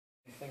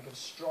think of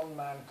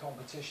strongman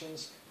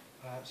competitions,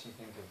 perhaps you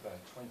think of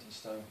 20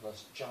 stone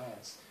plus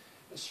giants.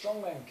 But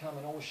strongmen come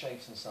in all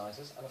shapes and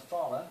sizes, and a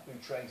farmer who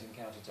trains in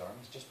County Durham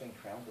has just been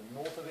crowned the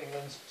north of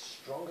England's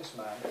strongest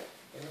man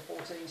in the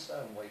 14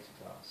 stone weight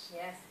class.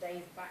 Yes,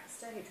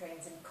 Baxter, who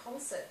trains in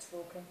Concert,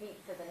 will compete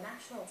for the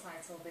national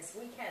title this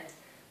weekend,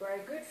 where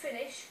a good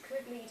finish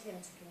could lead him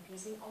to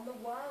competing on the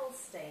world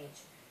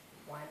stage.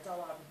 Wyatt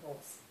Dollard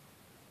reports.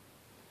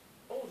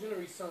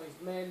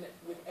 Ordinary-sized men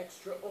with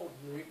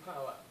extraordinary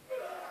power.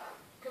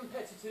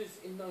 Competitors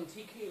in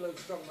 90-kilo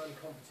strongman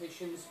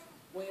competitions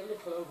weigh a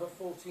little over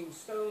 14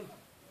 stone,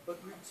 but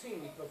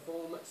routinely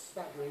perform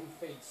staggering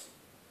feats.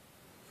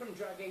 From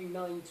dragging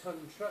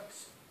 9-ton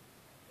trucks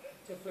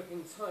to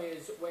flipping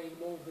tyres weighing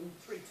more than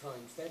 3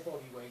 times their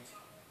body weight.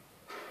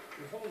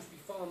 The Hornsby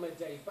farmer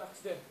Dave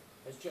Baxter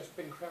has just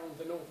been crowned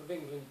the North of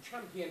England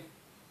champion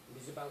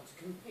and is about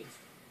to compete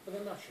for the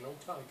national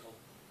title.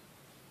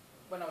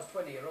 When I was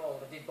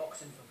 20-year-old, I did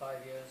boxing for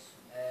 5 years,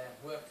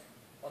 worked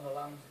on the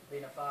land,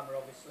 being a farmer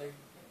obviously,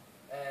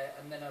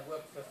 and then I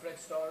worked for Fred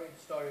Story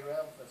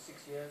Rail for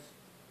 6 years.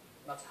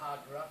 And that's hard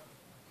graft,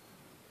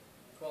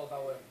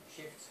 12-hour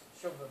shifts,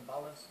 shoveling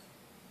ballast.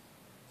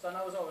 So and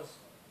I was always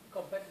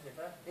competitive,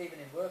 even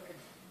in working.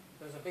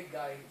 There was a big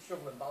guy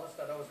shoveling ballast,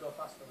 I'd always go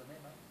faster than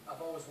him.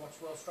 I've always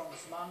watched World's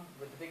Strongest Man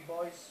with the big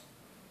boys,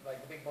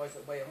 like the big boys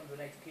that weigh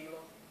 180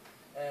 kilo.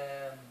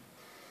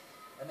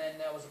 And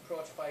then I was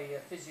approached by a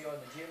physio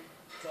in the gym,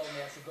 told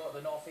me I should go to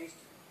the North East,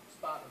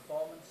 Spartan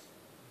Performance,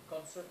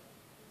 Concert,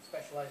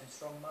 specialise in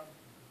strongman.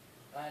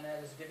 And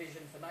there's a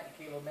division for 90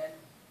 kilo men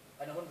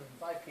and 105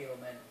 kilo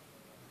men.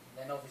 And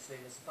then obviously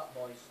there's the fat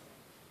boys.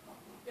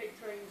 Dave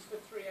trains for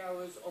 3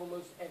 hours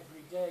almost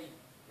every day,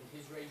 and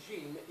his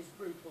regime is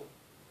brutal.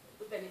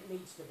 But then it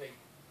needs to be.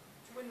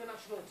 To win the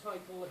national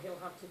title, he'll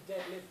have to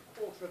deadlift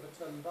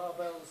quarter-of-a-ton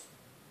barbells,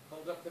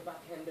 hold up the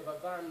back end of a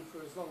van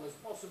for as long as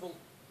possible,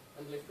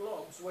 and lift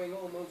logs weighing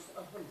almost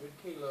 100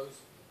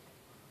 kilos.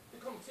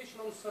 The competition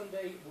on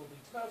Sunday will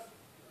be tough,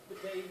 but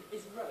Dave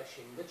is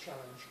relishing the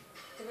challenge.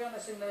 To be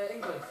honest, in the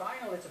England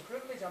final, it's a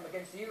privilege. I'm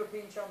against the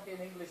European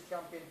champion, English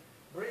champion,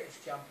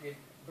 British champion,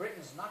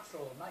 Britain's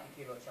natural 90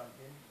 kilo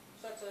champion.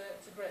 So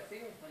it's a great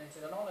feel, and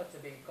it's an honour to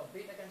be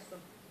competing against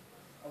them.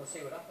 And we'll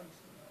see what happens.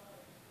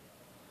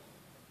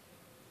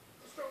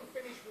 A strong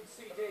finish would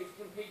see Dave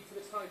compete for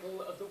the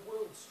title of the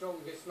world's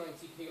strongest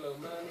 90 kilo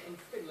man in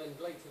Finland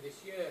later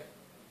this year.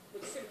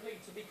 But simply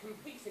to be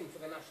competing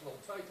for the national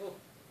title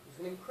is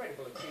an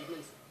incredible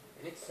achievement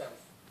in itself.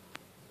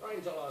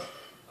 Wyatt Dollard,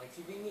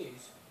 ITV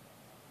News.